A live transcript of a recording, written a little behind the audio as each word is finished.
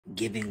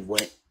giving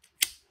what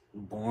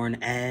born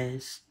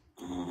as,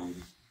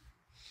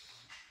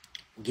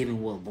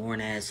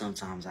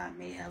 sometimes I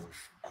may have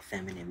a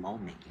feminine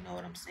moment. You know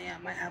what I'm saying? I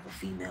might have a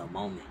female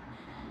moment.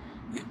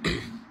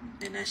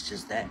 And that's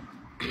just that.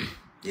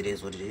 It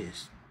is what it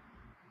is.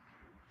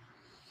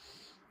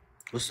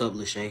 What's up,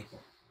 Lachey?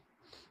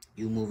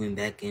 You moving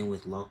back in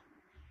with Lo?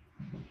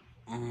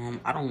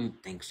 I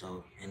don't think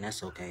so, and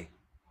that's okay.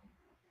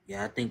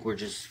 Yeah, I think we're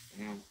just,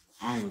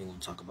 I don't really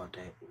want to talk about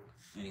that.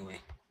 Anyway.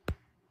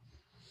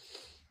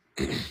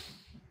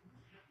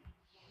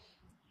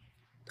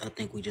 I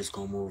think we just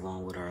gonna move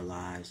on with our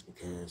lives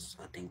because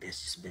I think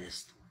that's just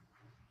best.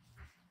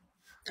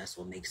 That's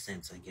what makes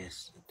sense, I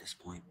guess, at this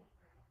point.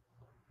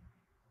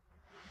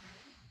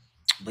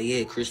 But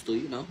yeah, Crystal,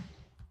 yeah,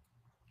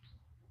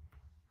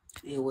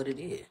 what it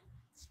is.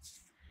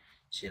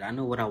 Shit, I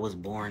know what I was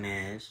born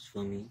as,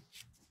 for me.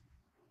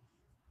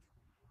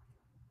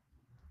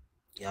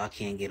 Y'all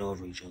can't get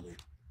over each other.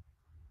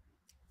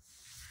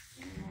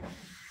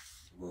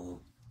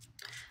 Well,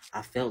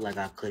 I felt like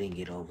I couldn't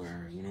get over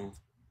her,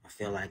 I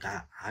feel like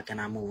how can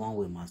I move on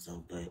with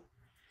myself, but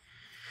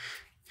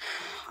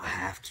I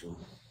have to.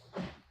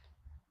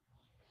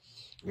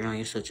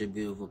 You're such a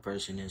beautiful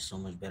person. There's so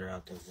much better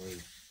out there for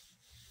you.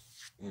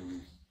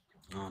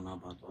 I don't know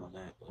about all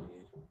that, but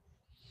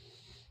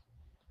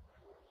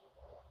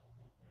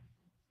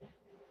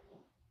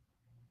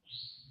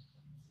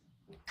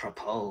yeah.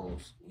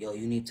 Propose. Yo,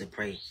 you need to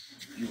pray.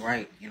 You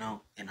right, and I'm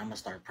gonna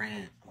start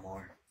praying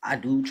more. I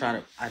do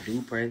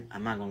pray.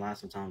 I'm not gonna lie,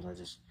 sometimes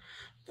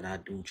but I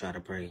do try to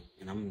pray.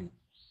 And I'm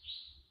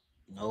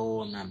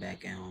not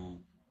back at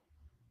home.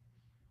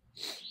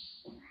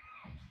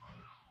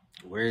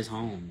 Where is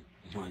home?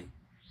 Like,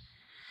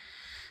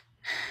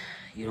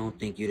 you don't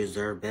think you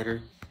deserve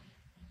better?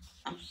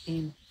 I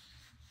mean,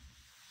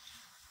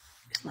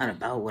 it's not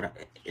about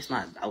it's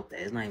not about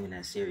that. It's not even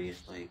that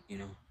serious, like,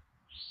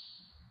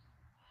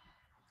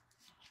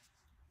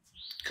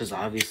 because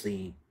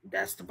obviously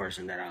that's the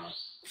person that I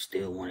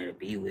still wanted to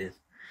be with.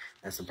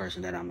 That's the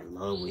person that I'm in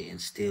love with and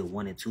still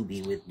wanted to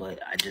be with, but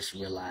I just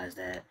realized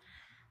that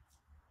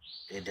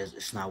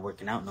it's not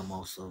working out no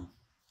more, so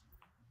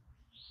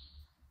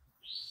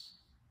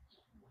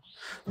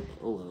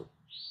oh well.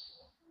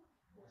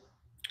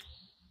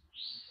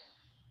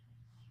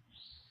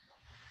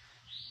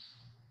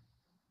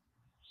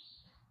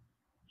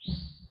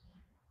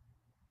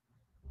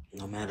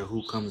 No matter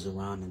who comes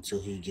around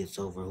until he gets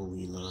over who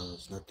he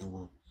loves, nothing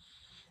will.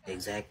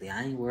 Exactly.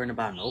 I ain't worrying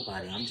about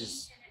nobody. I'm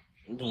just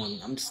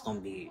gonna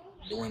be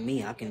doing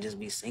me. I can just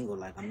be single.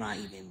 Like, I'm not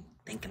even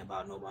thinking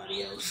about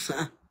nobody else.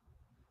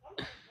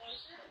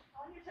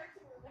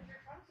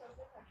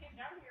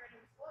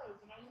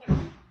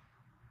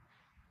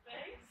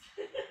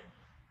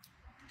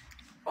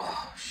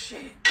 Oh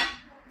shit.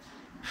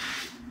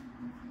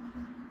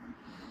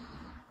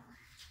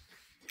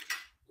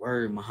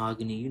 Word,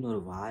 Mahogany, you know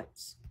the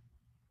vibes.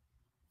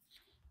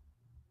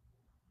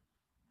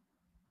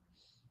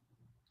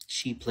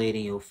 She played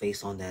in your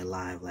face on that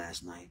live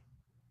last night.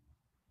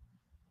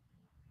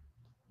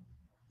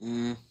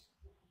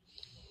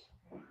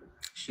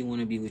 She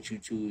wanna be with you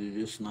too.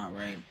 It's not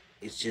right.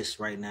 It's just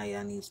right now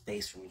y'all need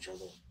space from each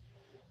other.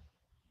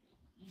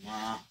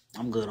 Nah,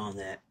 I'm good on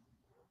that.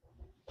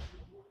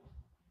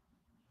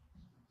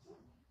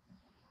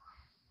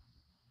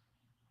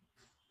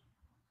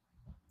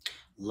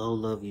 Low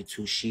love you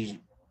too.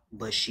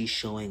 But she's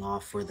showing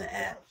off for the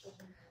app.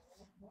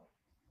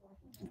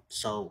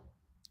 So,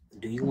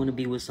 do you want to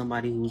be with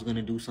somebody who's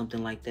gonna do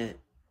something like that?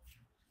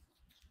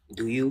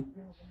 Do you?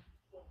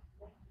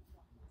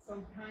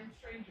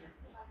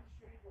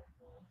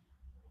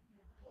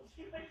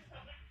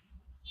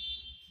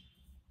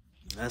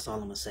 That's all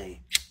I'm gonna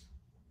say.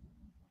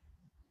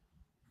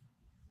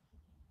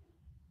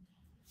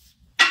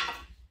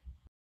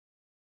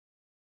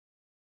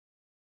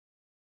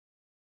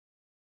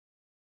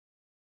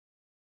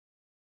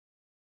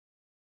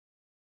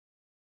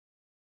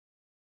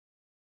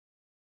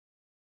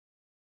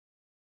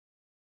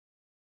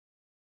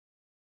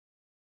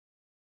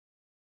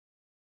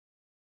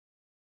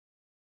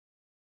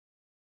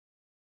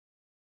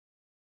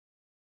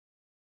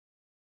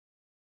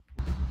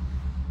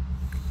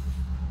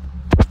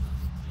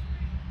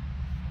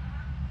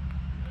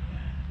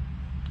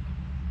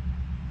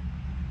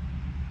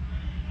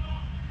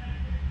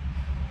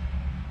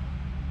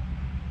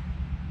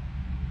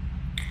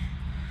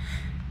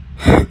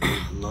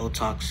 Low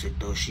toxic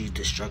though. She's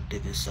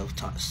destructive and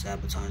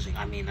self-sabotaging.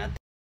 I mean, I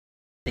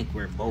think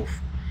we're both.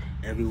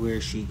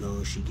 Everywhere she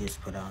goes, she gets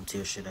put out and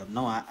tear shit up.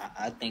 No,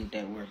 I think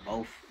that we're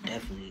both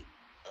definitely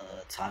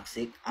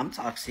toxic. I'm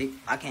toxic.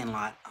 I can't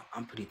lie.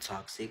 I'm pretty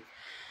toxic.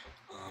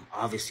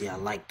 Obviously, I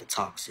like the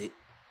toxic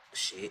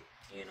shit,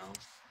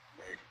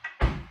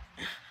 But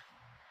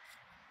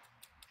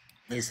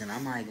listen,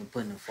 I'm not even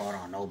putting the fault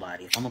on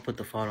nobody. If I'm gonna put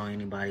the fault on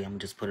anybody, I'm gonna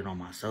just put it on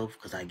myself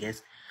because I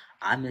guess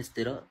I messed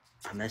it up.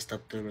 I messed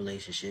up the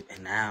relationship,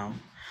 and now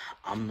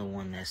I'm the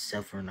one that's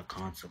suffering the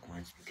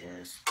consequence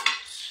because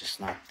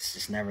it's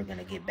just never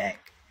gonna get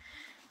back.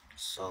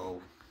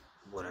 So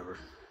whatever.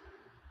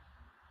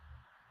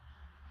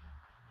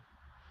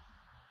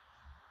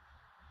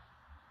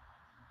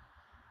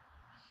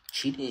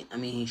 She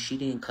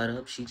didn't cut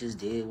up. She just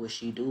did what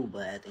she do.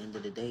 But at the end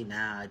of the day,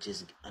 now I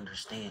just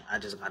understand. I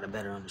just got a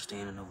better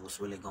understanding of what's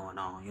really going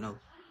on, you know?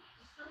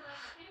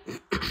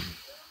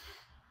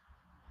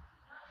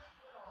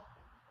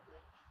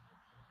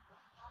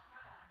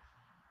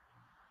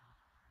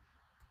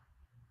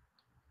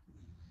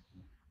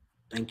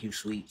 Thank you,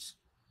 sweets.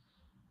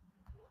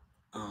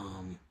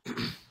 Um,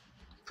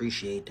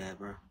 appreciate that,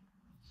 bro.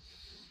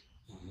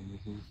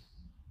 hmm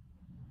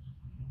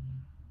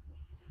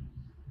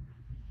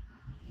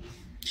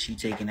She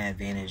taking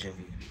advantage of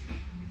you.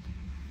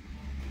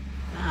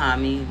 Nah,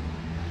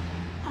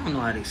 I don't know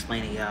how to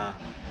explain it, y'all.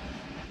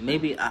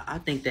 Maybe I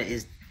think that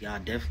is y'all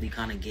definitely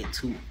kind of get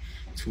too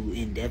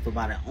in depth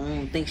about it. I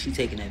don't think she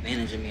taking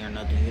advantage of me or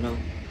nothing, you know.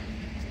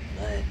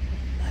 But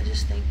I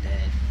just think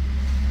that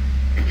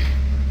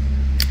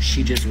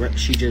she just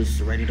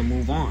ready to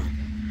move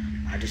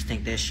on. I just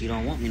think that she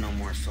don't want me no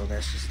more. So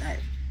that's just that.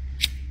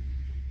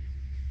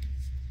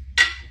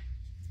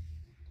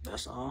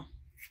 That's all.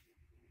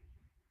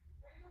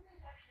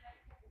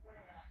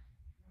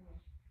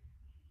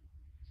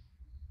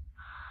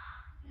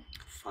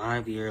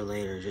 5 years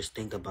later, just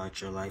think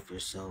about your life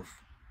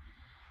yourself.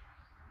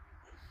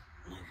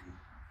 Like,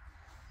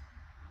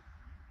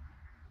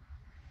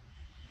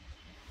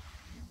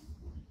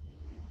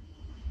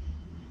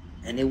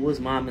 and it was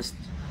my mistake.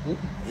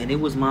 And it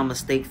was my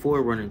mistake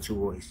for running to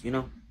Royce. You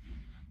know,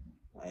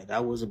 like,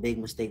 that was a big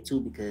mistake too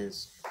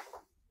because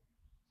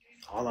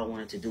all I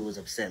wanted to do was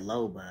upset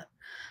Low, but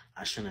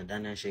I shouldn't have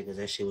done that shit because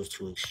that shit was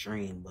too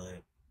extreme.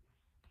 But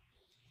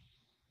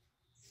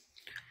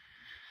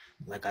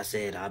like I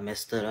said, I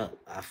messed it up.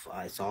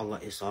 It's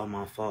all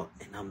my fault,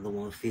 and I'm the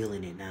one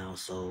feeling it now.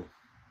 So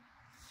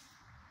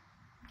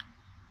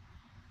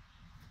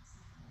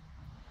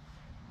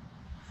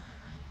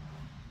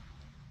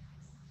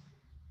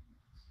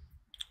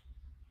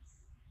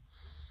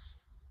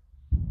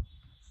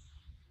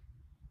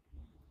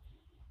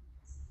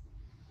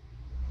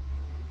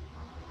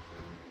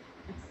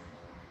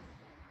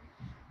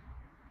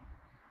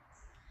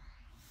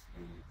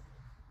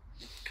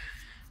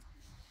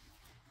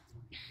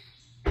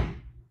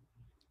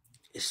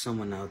it's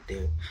someone out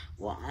there.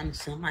 Well,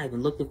 honestly, I'm not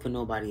even looking for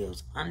nobody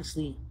else.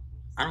 Honestly,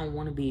 I don't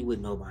want to be with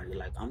nobody.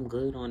 Like, I'm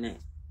good on that.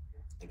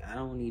 Like, I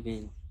don't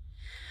even,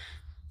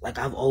 like,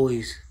 I've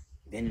always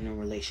been in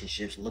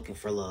relationships looking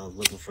for love,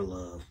 looking for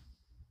love.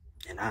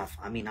 And I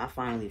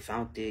finally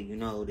found it. You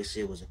know, this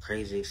shit was a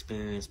crazy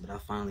experience, but I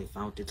finally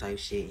found the type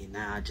shit, and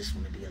now I just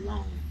want to be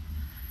alone.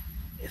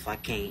 If I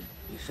can't,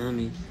 you feel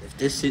me? If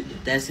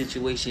that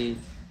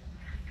situation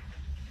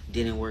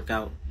didn't work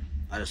out,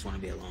 I just want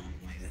to be alone.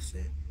 Like, that's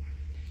it.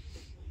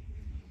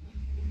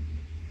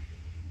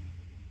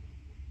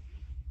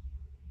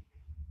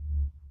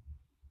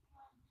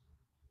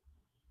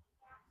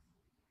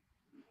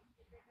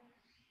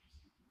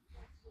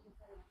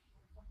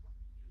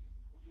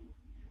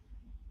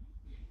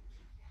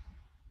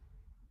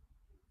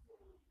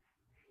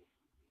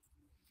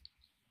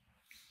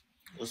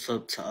 What's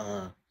up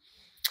to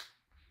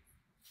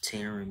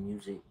Taryn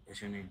Music?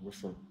 That's your name.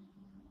 What's up?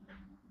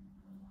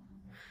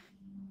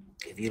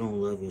 If you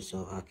don't love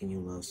yourself, how can you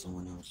love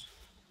someone else?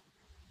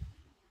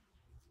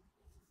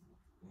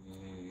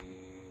 Mm,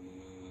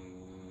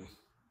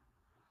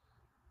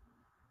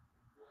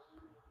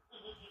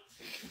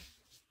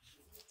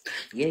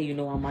 yeah, you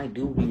know, I might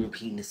do be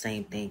repeating the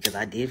same thing because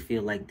I did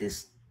feel like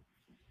this,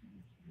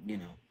 you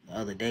know, the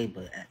other day.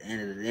 But at the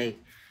end of the day,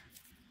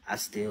 I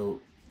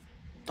still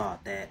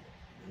thought that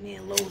me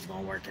and Lo was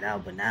gonna work it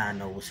out. But now I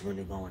know what's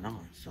really going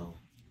on. So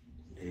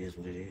it is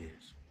what it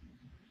is.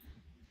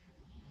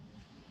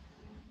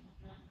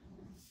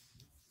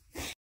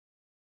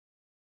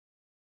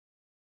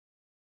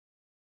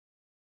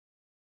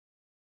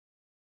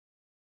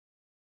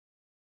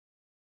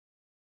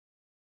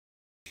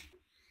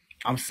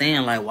 I'm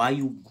saying, like, why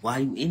you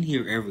in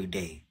here every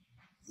day?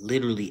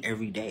 Literally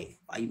every day.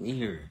 Why you in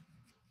here?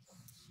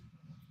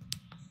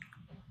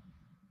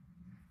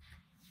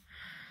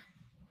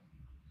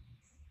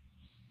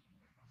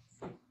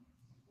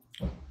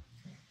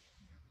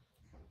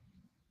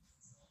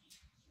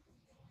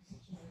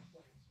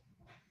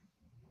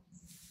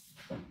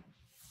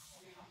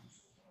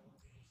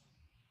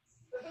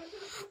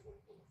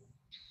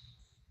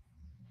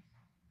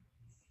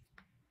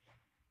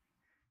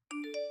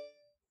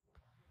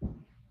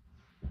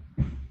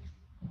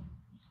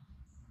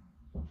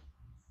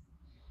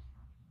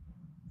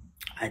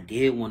 I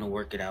did want to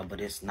work it out,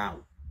 but it's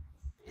not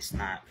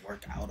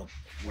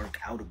work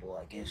outable,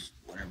 I guess.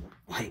 Whatever.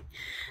 Like,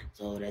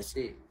 so that's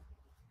it.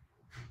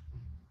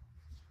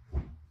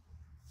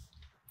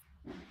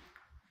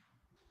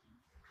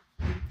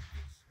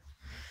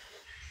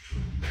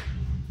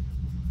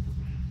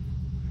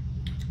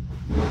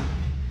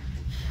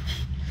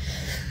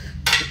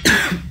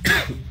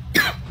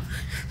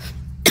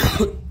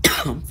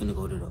 I'm finna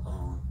go to the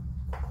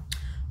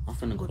I'm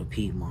finna go to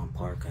Piedmont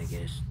Park, I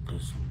guess,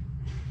 cause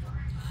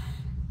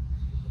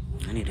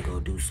I need to go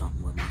do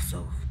something with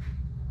myself.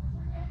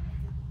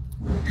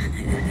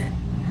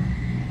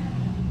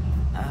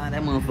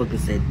 That motherfucker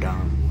said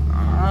dumb.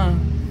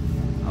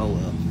 Oh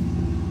well.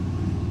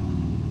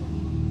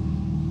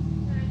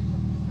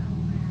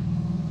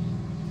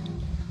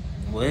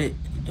 What?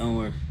 Don't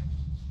worry.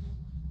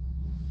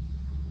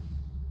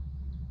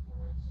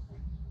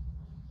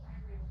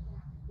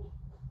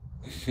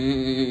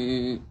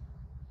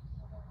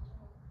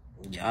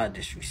 Y'all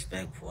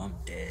disrespectful. I'm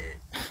dead.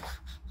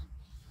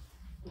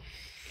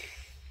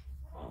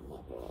 Oh my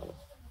god.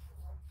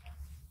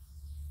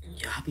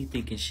 Y'all be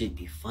thinking shit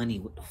be funny.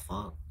 What the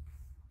fuck?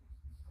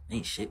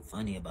 Ain't shit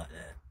funny about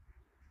that.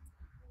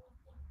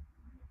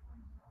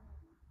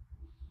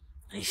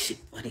 Ain't shit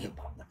funny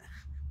about that.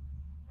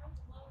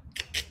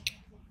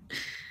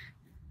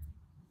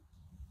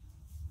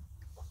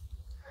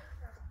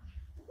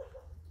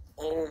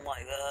 Oh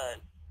my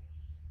god.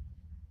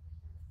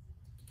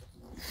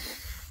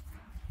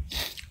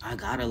 I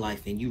got a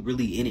life and you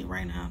really in it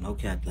right now. No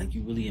cap. Like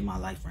you really in my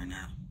life right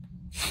now.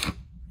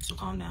 So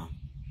calm down.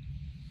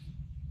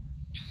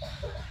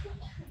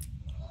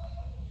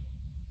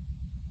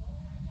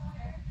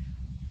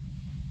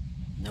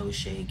 No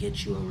shade.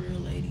 Get you a real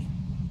lady.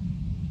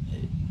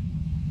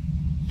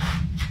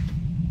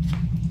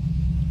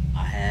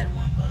 I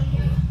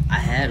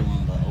had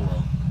one, but oh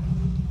well.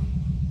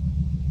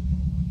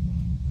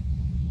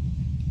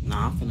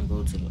 Nah, I'm finna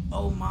go to the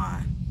oh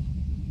my.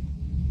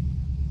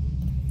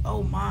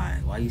 Oh my.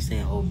 Why you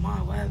saying oh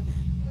my? What happened?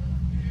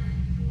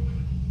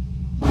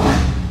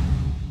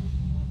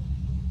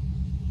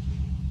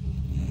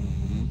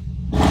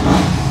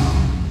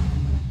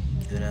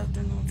 Good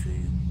afternoon to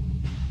you.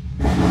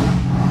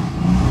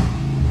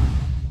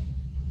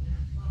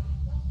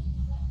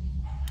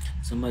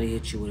 Somebody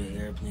hit you with an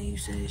airplane, you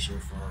said it's your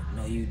fault.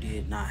 No, you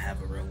did not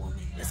have a real woman.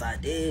 Yes, I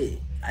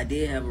did. I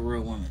did have a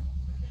real woman.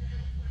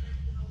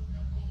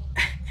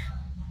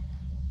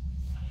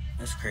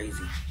 That's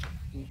crazy.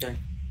 Okay.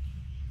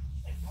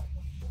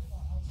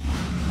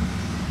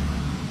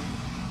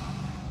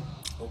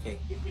 Okay.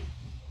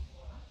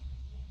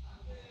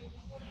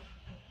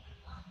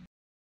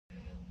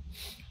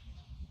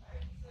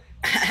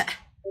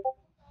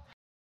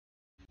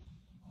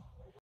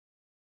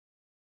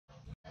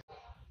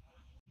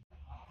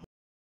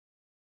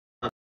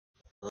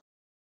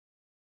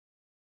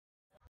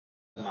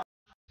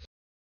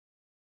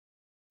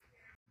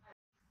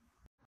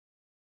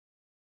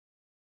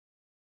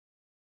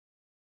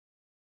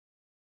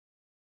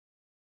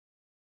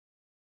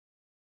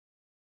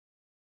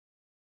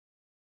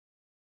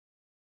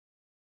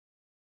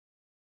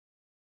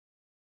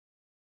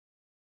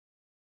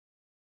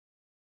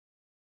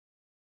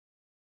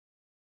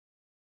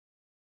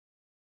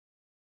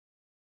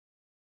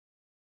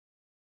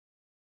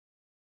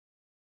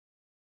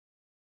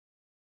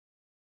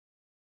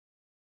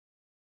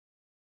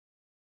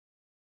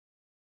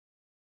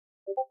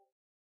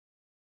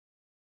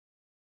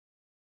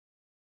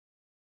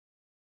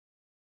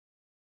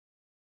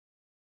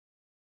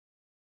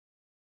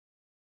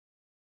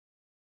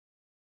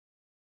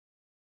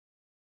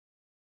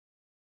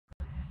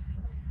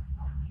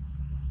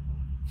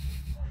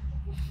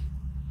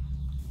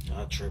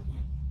 Y'all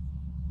tripping.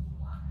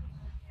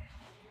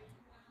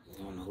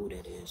 I don't know who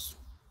that is.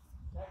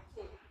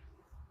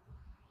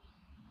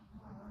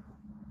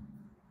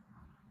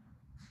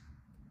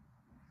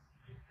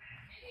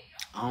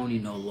 I only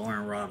know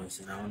Lauren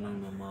Robinson. I don't know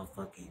no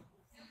motherfucking.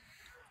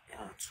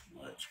 Y'all too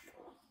much, bro.